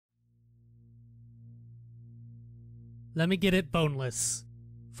Let me get it boneless.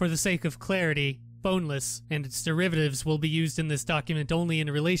 For the sake of clarity, boneless and its derivatives will be used in this document only in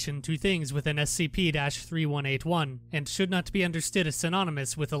relation to things within SCP-3181 and should not be understood as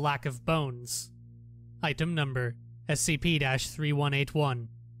synonymous with a lack of bones. Item Number: SCP-3181.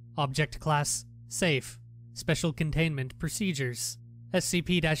 Object Class: Safe. Special Containment Procedures.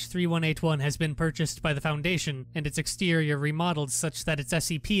 SCP-3181 has been purchased by the Foundation and its exterior remodeled such that its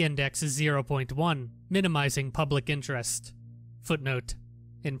SCP index is 0.1, minimizing public interest. Footnote: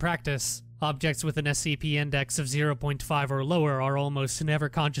 in practice, objects with an SCP index of 0.5 or lower are almost never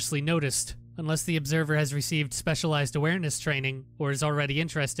consciously noticed, unless the observer has received specialized awareness training or is already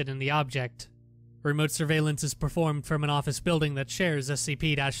interested in the object. Remote surveillance is performed from an office building that shares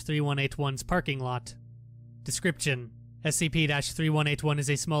SCP-3181's parking lot. Description: SCP-3181 is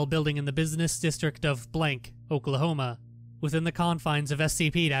a small building in the business district of Blank, Oklahoma. Within the confines of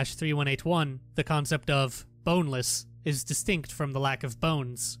SCP-3181, the concept of boneless is distinct from the lack of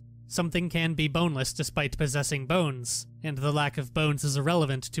bones. Something can be boneless despite possessing bones, and the lack of bones is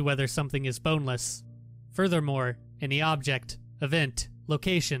irrelevant to whether something is boneless. Furthermore, any object, event,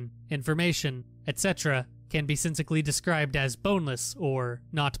 location, information, etc. can be sensically described as boneless or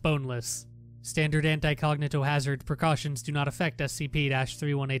not boneless. Standard anti-cognitohazard precautions do not affect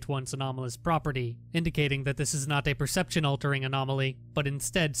SCP-3181's anomalous property, indicating that this is not a perception-altering anomaly, but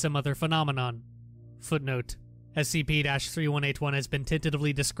instead some other phenomenon. Footnote: SCP-3181 has been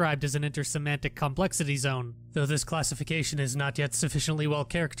tentatively described as an intersemantic complexity zone, though this classification is not yet sufficiently well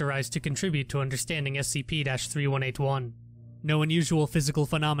characterized to contribute to understanding SCP-3181. No unusual physical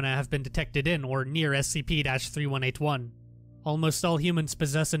phenomena have been detected in or near SCP-3181. Almost all humans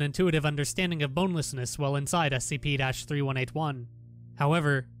possess an intuitive understanding of bonelessness while inside SCP-3181.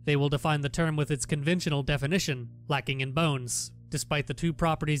 However, they will define the term with its conventional definition, lacking in bones, despite the two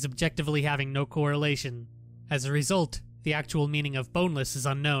properties objectively having no correlation. As a result, the actual meaning of boneless is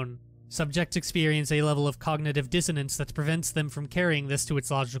unknown. Subjects experience a level of cognitive dissonance that prevents them from carrying this to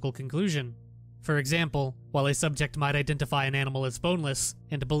its logical conclusion. For example, while a subject might identify an animal as boneless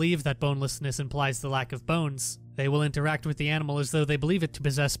and believe that bonelessness implies the lack of bones, they will interact with the animal as though they believe it to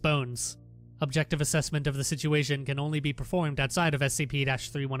possess bones. Objective assessment of the situation can only be performed outside of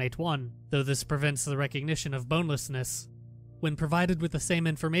SCP-3181, though this prevents the recognition of bonelessness. When provided with the same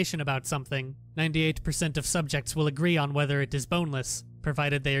information about something, 98% of subjects will agree on whether it is boneless,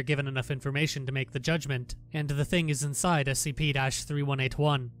 provided they are given enough information to make the judgment, and the thing is inside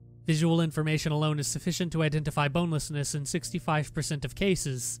SCP-3181. Visual information alone is sufficient to identify bonelessness in 65% of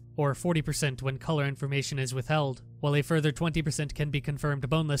cases, or 40% when color information is withheld, while a further 20% can be confirmed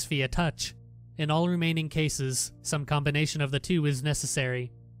boneless via touch. In all remaining cases, some combination of the two is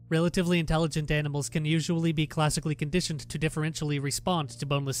necessary. Relatively intelligent animals can usually be classically conditioned to differentially respond to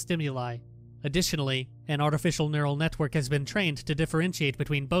boneless stimuli. Additionally, an artificial neural network has been trained to differentiate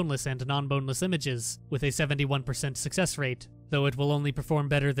between boneless and non-boneless images, with a 71% success rate, though it will only perform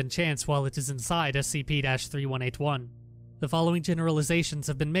better than chance while it is inside SCP-3181. The following generalizations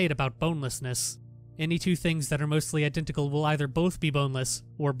have been made about bonelessness. Any two things that are mostly identical will either both be boneless,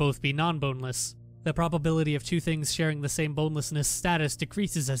 or both be non-boneless. The probability of two things sharing the same bonelessness status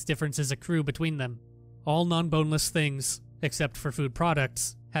decreases as differences accrue between them. All non-boneless things, except for food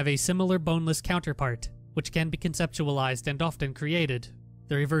products, have a similar boneless counterpart, which can be conceptualized and often created.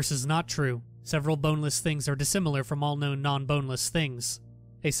 The reverse is not true. Several boneless things are dissimilar from all known non-boneless things.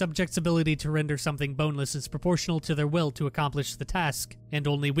 A subject's ability to render something boneless is proportional to their will to accomplish the task, and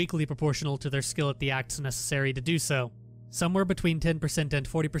only weakly proportional to their skill at the acts necessary to do so. Somewhere between 10% and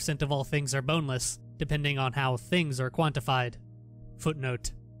 40% of all things are boneless, depending on how things are quantified.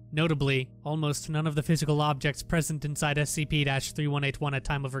 Footnote: notably, almost none of the physical objects present inside SCP-3181 at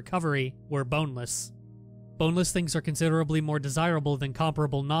time of recovery were boneless. Boneless things are considerably more desirable than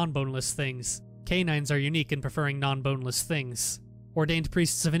comparable non-boneless things. Canines are unique in preferring non-boneless things. Ordained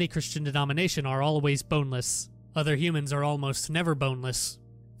priests of any Christian denomination are always boneless. Other humans are almost never boneless.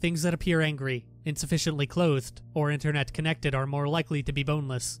 Things that appear angry, insufficiently clothed, or internet-connected are more likely to be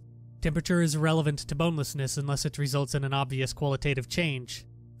boneless. Temperature is irrelevant to bonelessness unless it results in an obvious qualitative change.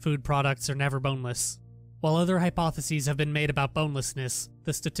 Food products are never boneless. While other hypotheses have been made about bonelessness,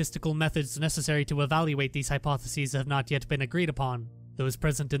 the statistical methods necessary to evaluate these hypotheses have not yet been agreed upon. Those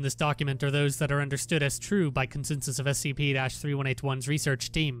present in this document are those that are understood as true by consensus of SCP-3181's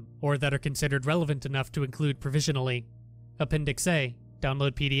research team, or that are considered relevant enough to include provisionally. Appendix A,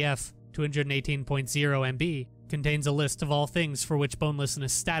 download PDF, 218.0 MB, contains a list of all things for which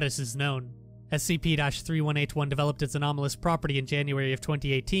bonelessness status is known. SCP-3181 developed its anomalous property in January of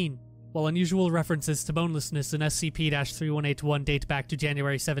 2018. While unusual references to bonelessness in SCP-3181 date back to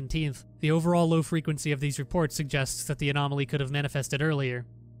January 17th, the overall low frequency of these reports suggests that the anomaly could have manifested earlier.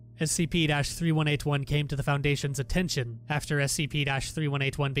 SCP-3181 came to the Foundation's attention after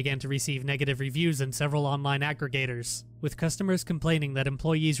SCP-3181 began to receive negative reviews in several online aggregators, with customers complaining that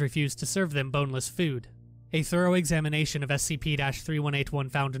employees refused to serve them boneless food. A thorough examination of SCP-3181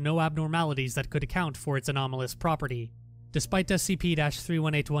 found no abnormalities that could account for its anomalous property. Despite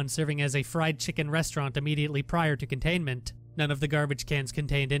SCP-3181 serving as a fried chicken restaurant immediately prior to containment, none of the garbage cans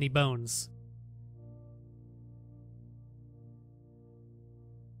contained any bones.